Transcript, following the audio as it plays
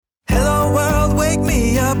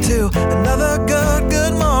up to another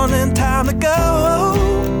good morning. Time to go.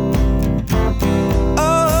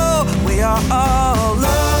 Oh, we are all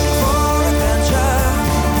looking for adventure.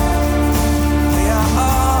 We are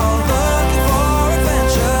all looking for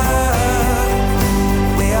adventure.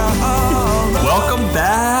 We are all Welcome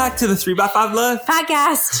back to the 3x5 Life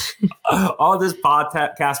podcast. On this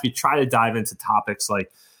podcast, we try to dive into topics like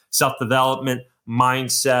self-development,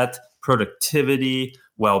 mindset, productivity,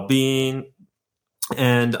 well-being.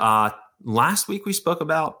 And last week we spoke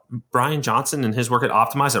about Brian Johnson and his work at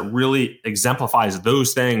Optimize that really exemplifies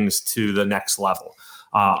those things to the next level.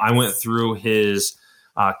 I went through his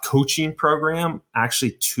coaching program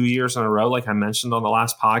actually 2 years in a row, like I mentioned on the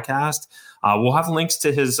last podcast. We'll have links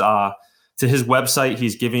to his website.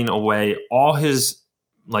 He's giving away all his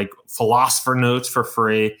like philosopher notes for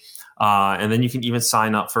free. And then you can even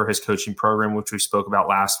sign up for his coaching program, which we spoke about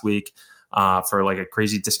last week, for like a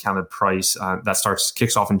crazy discounted price that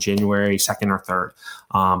kicks off in January 2nd or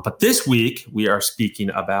 3rd. But this week we are speaking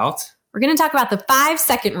about... We're going to talk about the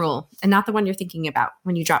 5-second rule, and not the one you're thinking about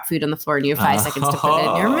when you drop food on the floor and you have 5 seconds to put it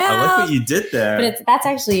in your mouth. I like what you did there. But that's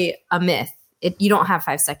actually a myth. You don't have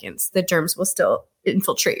 5 seconds. The germs will still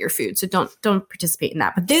infiltrate your food. So don't participate in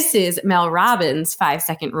that. But this is Mel Robbins'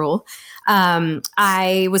 5-second rule.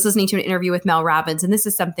 I was listening to an interview with Mel Robbins, and this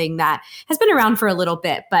is something that has been around for a little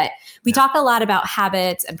bit, but we talk a lot about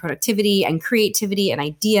habits and productivity and creativity and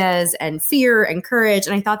ideas and fear and courage.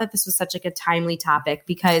 And I thought that this was such like a timely topic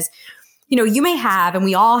because, you know, you may have, and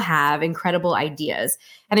we all have incredible ideas.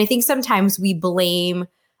 And I think sometimes we blame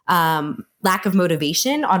lack of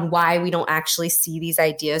motivation on why we don't actually see these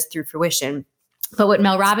ideas through fruition. But what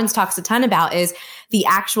Mel Robbins talks a ton about is the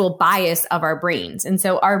actual bias of our brains. And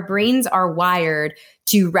so our brains are wired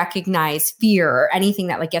to recognize fear or anything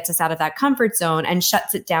that like gets us out of that comfort zone and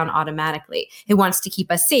shuts it down automatically. It wants to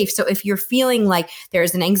keep us safe. So if you're feeling like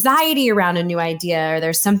there's an anxiety around a new idea or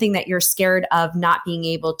there's something that you're scared of not being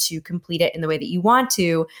able to complete it in the way that you want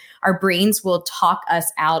to, our brains will talk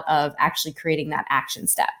us out of actually creating that action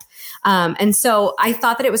step. And so I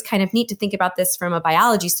thought that it was kind of neat to think about this from a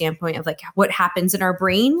biology standpoint of like what happens in our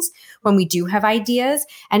brains when we do have ideas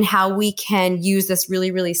and how we can use this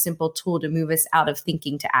really, really simple tool to move us out of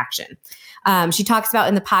thinking to action. She talks about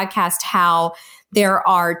in the podcast how there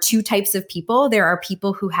are two types of people. There are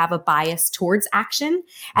people who have a bias towards action.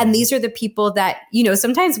 And these are the people that, you know,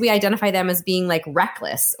 sometimes we identify them as being like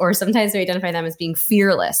reckless, or sometimes we identify them as being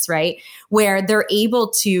fearless, right? Where they're able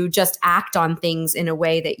to just act on things in a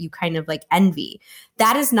way that you kind of like envy.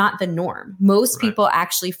 That is not the norm. Most people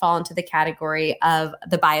actually fall into the category of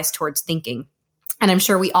the bias towards thinking. And I'm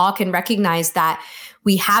sure we all can recognize that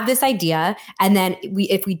we have this idea, and then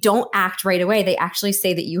if we don't act right away, they actually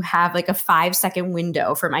say that you have like a 5-second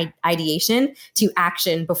window from ideation to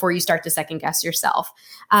action before you start to second guess yourself,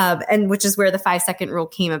 and which is where the 5-second rule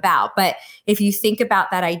came about. But if you think about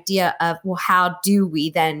that idea of, well, how do we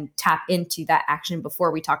then tap into that action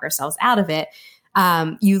before we talk ourselves out of it?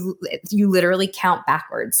 You literally count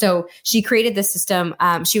backwards. So she created this system.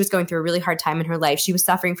 She was going through a really hard time in her life. She was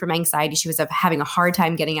suffering from anxiety. She was having a hard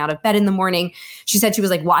time getting out of bed in the morning. She said she was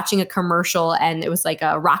like watching a commercial, and it was like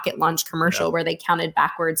a rocket launch commercial where they counted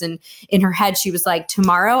backwards. And in her head, she was like,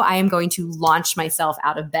 tomorrow I am going to launch myself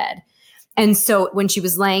out of bed. And so when she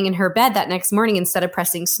was laying in her bed that next morning, instead of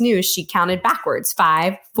pressing snooze, she counted backwards,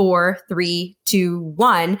 5, 4, 3, 2,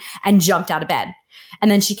 1, and jumped out of bed. And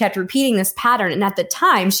then she kept repeating this pattern. And at the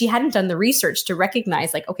time, she hadn't done the research to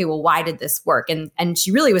recognize like, okay, well, why did this work? And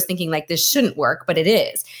she really was thinking like, this shouldn't work, but it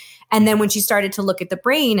is. And then when she started to look at the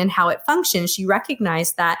brain and how it functions, she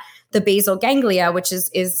recognized that the basal ganglia, which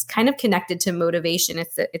is kind of connected to motivation.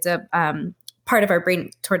 It's a part of our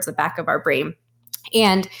brain towards the back of our brain.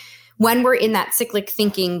 And when we're in that cyclic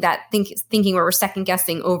thinking, thinking where we're second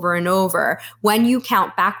guessing over and over, when you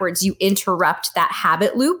count backwards, you interrupt that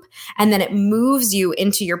habit loop, and then it moves you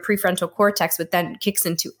into your prefrontal cortex, but then kicks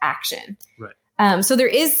into action. Right. So there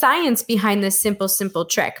is science behind this simple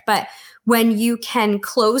trick. But when you can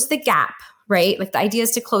close the gap, right? Like the idea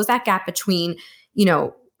is to close that gap between, you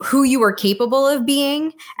know, who you are capable of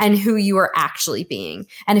being and who you are actually being.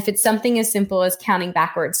 And if it's something as simple as counting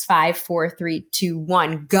backwards, 5, 4, 3, 2,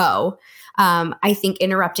 1, go. I think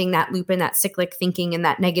interrupting that loop and that cyclic thinking and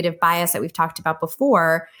that negative bias that we've talked about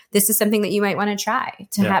before, this is something that you might want to try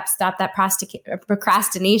to help stop that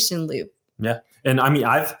procrastination loop. Yeah. And I mean,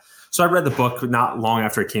 I read the book not long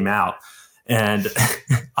after it came out, and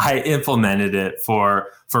I implemented it for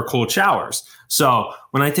cold showers. So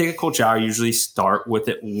when I take a cold shower, I usually start with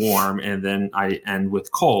it warm and then I end with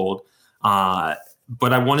cold.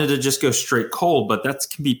 But I wanted to just go straight cold, but that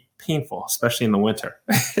can be painful, especially in the winter.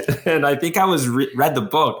 And I think I was read the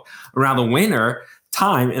book around the winter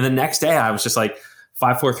time. And the next day I was just like,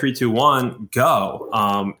 5, 4, 3, 2, 1, go.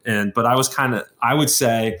 But I was I would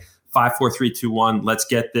say 5, 4, 3, 2, 1, let's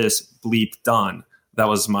get this bleep done. That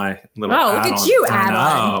was my little look at you,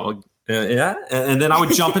 add-on. Yeah. And then I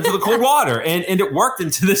would jump into the cold water and it worked.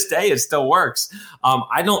 And to this day, it still works.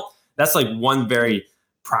 That's like one very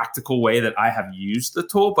practical way that I have used the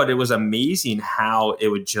tool, but it was amazing how it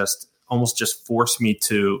would almost just force me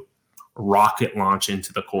to rocket launch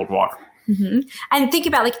into the cold water. Mm-hmm. And think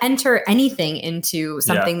about enter anything into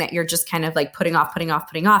something that you're just kind of putting off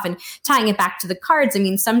and tying it back to the cards. I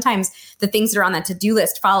mean, sometimes the things that are on that to-do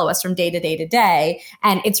list follow us from day to day to day.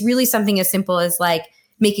 And it's really something as simple as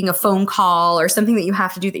making a phone call or something that you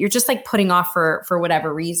have to do that you're just putting off for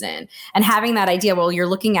whatever reason. And having that idea, well, you're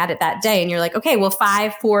looking at it that day and you're like, okay, well,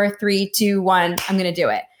 5, 4, 3, 2, 1, I'm going to do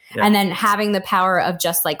it. Yeah. And then having the power of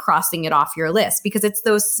just crossing it off your list, because it's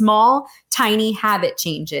those small, tiny habit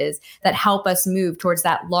changes that help us move towards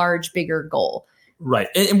that large, bigger goal. Right.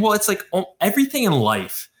 And well, it's everything in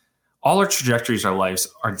life, all our trajectories, our lives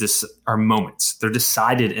are moments. They're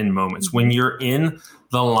decided in moments. Mm-hmm. When you're in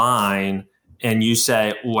the line and you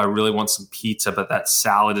say, oh, I really want some pizza, but that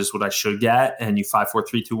salad is what I should get. And you 5, 4,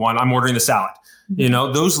 3, 2, 1, I'm ordering the salad.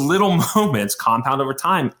 Mm-hmm. Those little moments compound over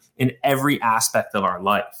time in every aspect of our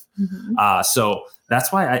life. Mm-hmm. So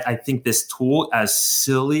that's why I think this tool, as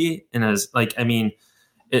silly and as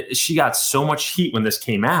she got so much heat when this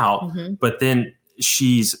came out, mm-hmm. but then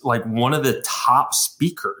she's one of the top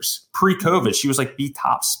speakers pre-COVID. She was the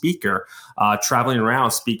top speaker traveling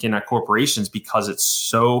around speaking at corporations because it's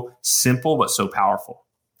so simple, but so powerful.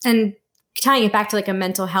 And tying it back to a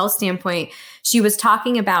mental health standpoint, she was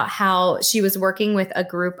talking about how she was working with a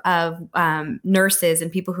group of nurses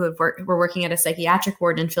and people who were working at a psychiatric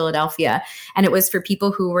ward in Philadelphia. And it was for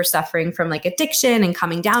people who were suffering from addiction and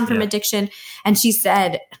coming down from addiction. And she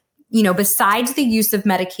said, besides the use of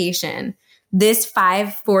medication, this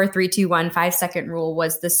 5, 4, 3, 2, 1, 5-second rule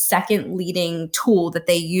was the second leading tool that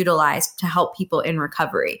they utilized to help people in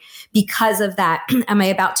recovery. Because of that, am I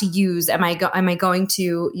about to use? Am I going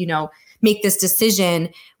to, make this decision,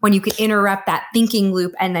 when you could interrupt that thinking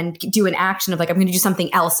loop and then do an action of I'm going to do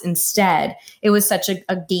something else instead. It was such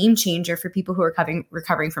a game changer for people who are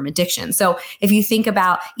recovering from addiction. So if you think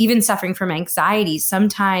about even suffering from anxiety,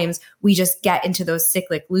 sometimes we just get into those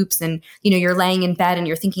cyclic loops and, you're laying in bed and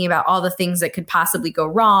you're thinking about all the things that could possibly go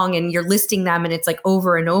wrong and you're listing them and it's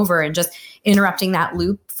over and over, and just interrupting that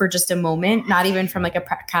loop for just a moment, not even from a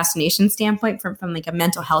procrastination standpoint, from a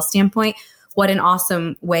mental health standpoint. What an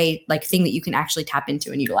awesome way, thing that you can actually tap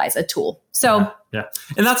into and utilize a tool. So, yeah.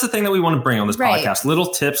 And that's the thing that we want to bring on this podcast. Little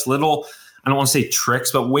tips, I don't want to say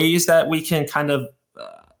tricks, but ways that we can kind of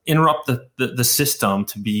interrupt the system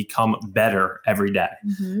to become better every day.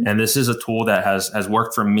 Mm-hmm. And this is a tool that has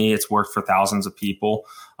worked for me. It's worked for thousands of people.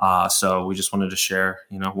 So we just wanted to share,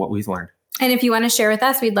 what we've learned. And if you want to share with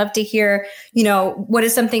us, we'd love to hear, what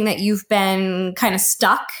is something that you've been kind of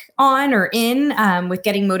stuck on or in with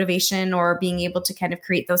getting motivation or being able to kind of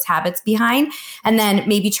create those habits behind. And then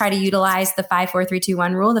maybe try to utilize the 5, 4, 3, 2,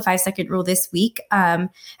 1 rule, the 5-second rule this week. And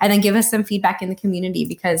then give us some feedback in the community,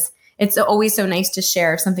 because it's always so nice to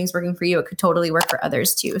share. If something's working for you, it could totally work for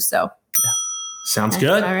others too. So sounds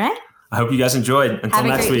good. All right. I hope you guys enjoyed. Until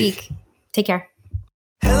next week. Take care.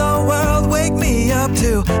 Hello world, wake me up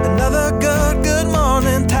to another good